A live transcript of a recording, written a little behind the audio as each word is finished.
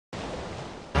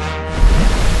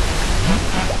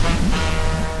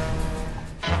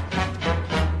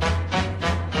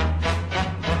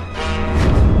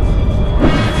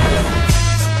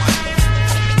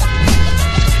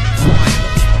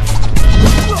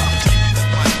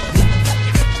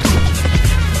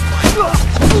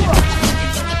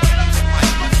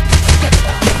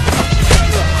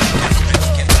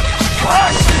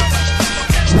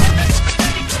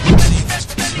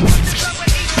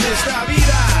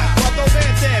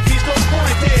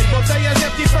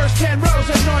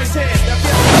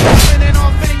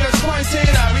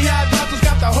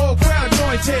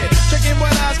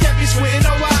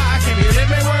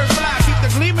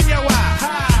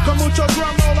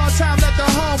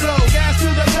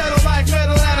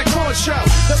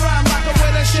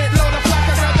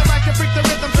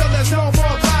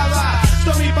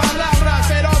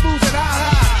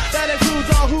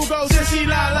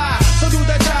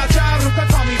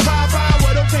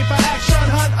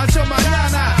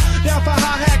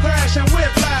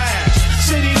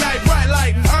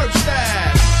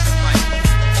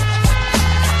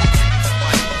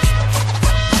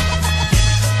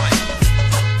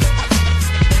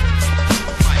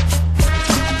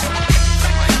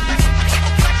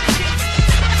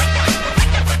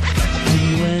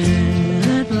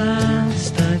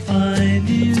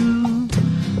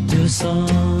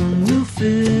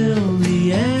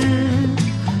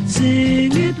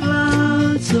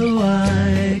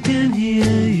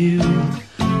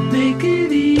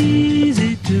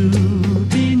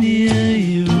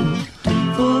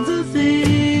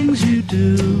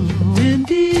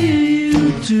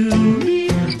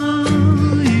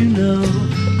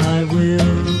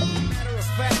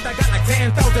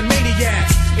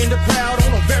ass in the crowd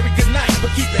on a very good night,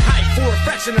 but keep it hype for a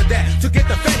fraction of that to get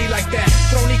the fatty like that.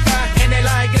 Trónica en el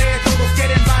aire, todos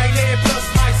quieren baile, plus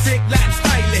my sick Latin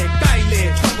style, baile,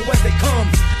 trouble as they come.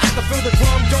 I can feel the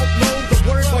drum, don't know the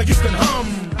words, but you can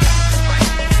hum.